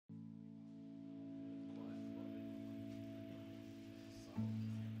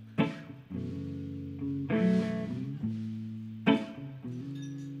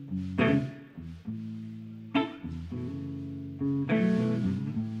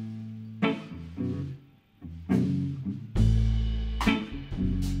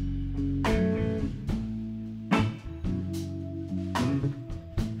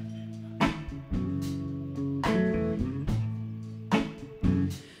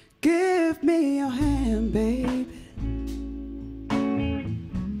Give me your hand, baby,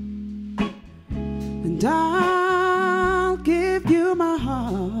 and I'll give you my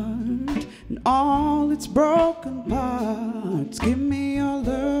heart and all its broken parts. Give me your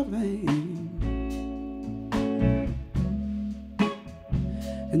loving,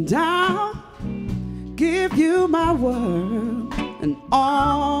 and I'll give you my world and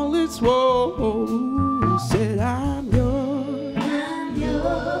all its woes. Said I'm yours.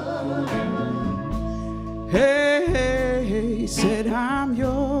 Hey, hey, hey, said I'm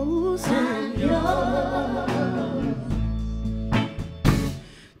yours. I'm yours.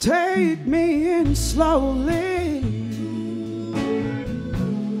 Take me in slowly,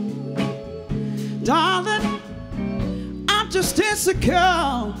 darling. I'm just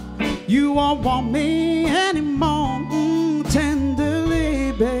insecure. You won't want me anymore.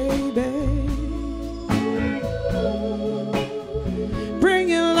 Tenderly, baby. Bring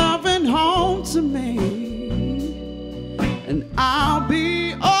your loving home to me, and I'll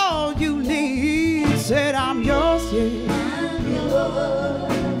be all you need. Said I'm yours, yeah. I'm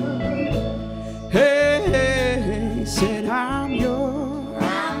yours. Hey, hey, hey, said I'm yours.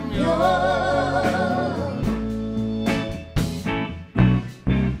 I'm yours.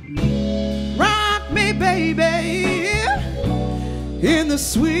 Rock me, baby, in the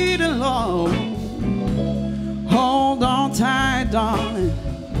sweet and low. Hold on tight, darling,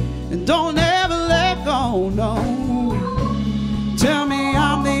 and don't ever let go, no. Tell me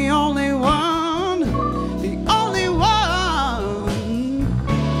I'm the only one, the only one,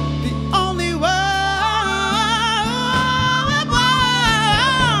 the only one,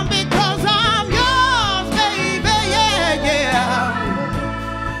 because I'm yours, baby, yeah, yeah.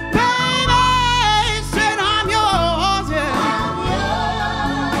 Baby, said I'm yours, yeah.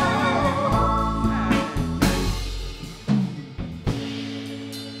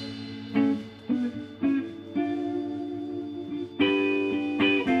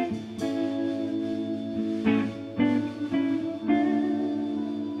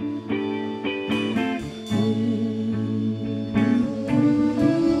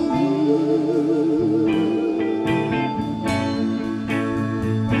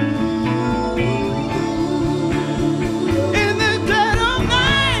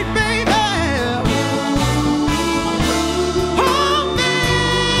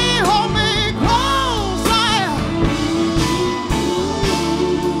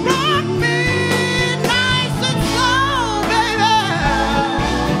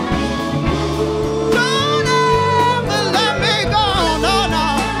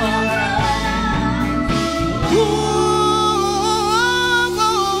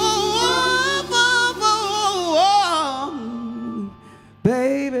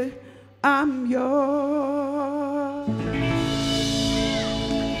 Baby, I'm yours.